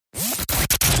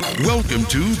Welcome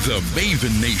to the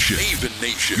Maven Nation. Maven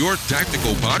Nation, your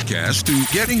tactical podcast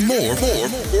to getting more or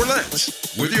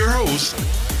less. With your host,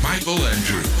 Michael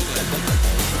Andrew.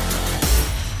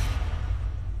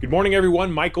 Good morning,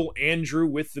 everyone. Michael Andrew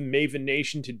with the Maven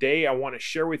Nation. Today, I want to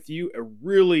share with you a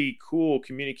really cool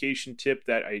communication tip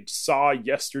that I saw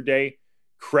yesterday.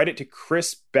 Credit to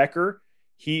Chris Becker.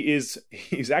 He's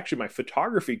actually my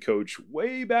photography coach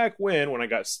way back when I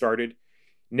got started.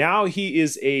 Now he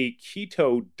is a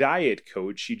keto diet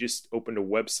coach. He just opened a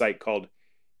website called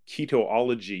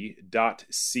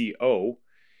ketoology.co.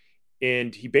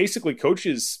 And he basically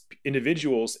coaches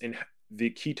individuals in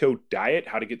the keto diet,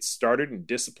 how to get started and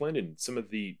disciplined, and some of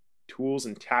the tools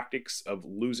and tactics of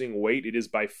losing weight. It is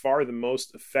by far the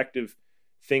most effective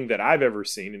thing that I've ever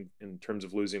seen in terms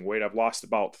of losing weight. I've lost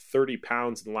about 30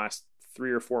 pounds in the last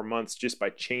 3 or 4 months just by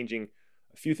changing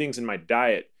a few things in my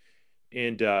diet.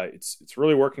 And it's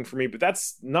really working for me. But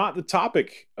that's not the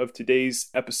topic of today's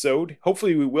episode.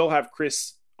 Hopefully we will have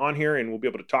Chris on here and we'll be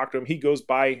able to talk to him. He goes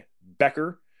by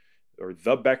Becker, or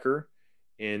The Becker.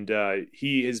 And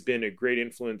he has been a great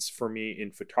influence for me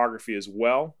in photography as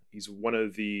well. He's one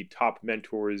of the top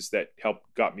mentors that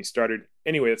got me started.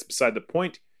 Anyway, that's beside the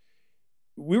point.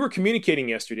 We were communicating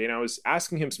yesterday and I was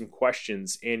asking him some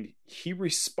questions and he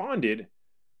responded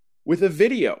with a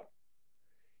video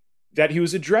that he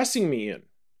was addressing me in.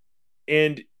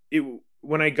 And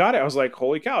when I got it, I was like,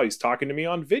 holy cow, he's talking to me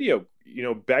on video. You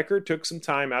know, Becker took some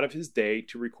time out of his day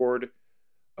to record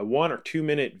a 1 or 2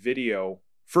 minute video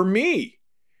for me.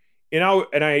 And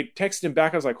I texted him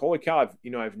back. I was like, holy cow,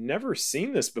 I've never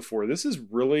seen this before. This is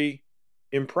really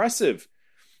impressive.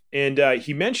 And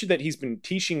he mentioned that he's been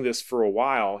teaching this for a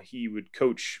while. He would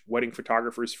coach wedding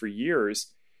photographers for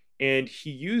years. And he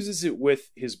uses it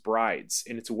with his brides.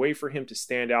 And it's a way for him to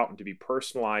stand out and to be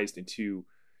personalized and to,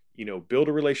 build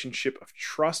a relationship of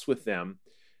trust with them.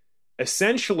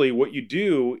 Essentially, what you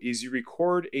do is you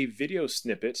record a video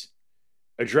snippet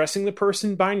addressing the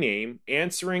person by name,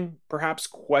 answering perhaps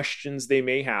questions they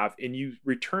may have, and you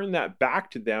return that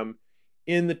back to them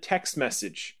in the text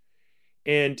message.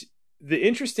 And the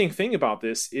interesting thing about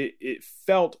this, it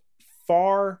felt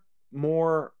far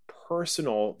more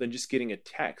personal than just getting a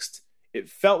text. It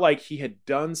felt like he had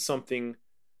done something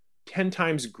 10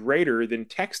 times greater than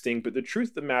texting, but the truth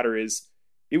of the matter is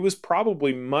it was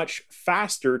probably much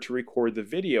faster to record the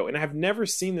video. And I have never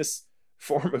seen this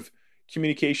form of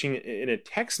communication in a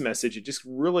text message. It just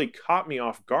really caught me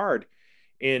off guard.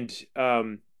 And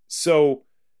so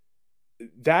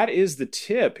that is the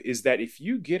tip, is that if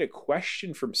you get a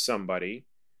question from somebody,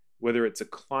 whether it's a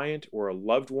client or a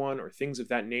loved one or things of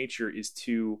that nature, is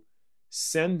to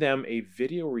send them a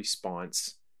video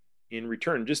response in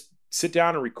return. Just sit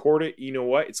down and record it. You know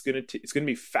what? It's going to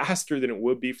be faster than it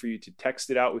would be for you to text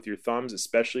it out with your thumbs,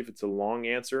 especially if it's a long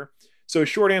answer. So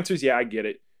short answers, yeah, I get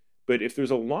it. But if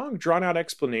there's a long, drawn-out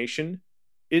explanation,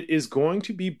 it is going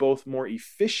to be both more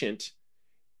efficient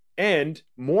and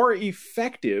more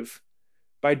effective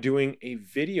by doing a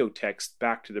video text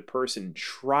back to the person.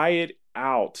 Try it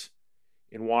out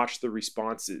and watch the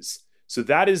responses. So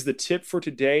that is the tip for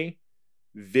today.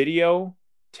 Video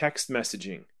text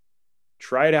messaging.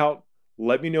 Try it out.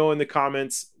 Let me know in the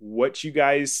comments what you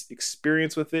guys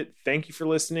experience with it. Thank you for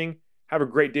listening. Have a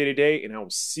great day today, and I will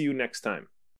see you next time.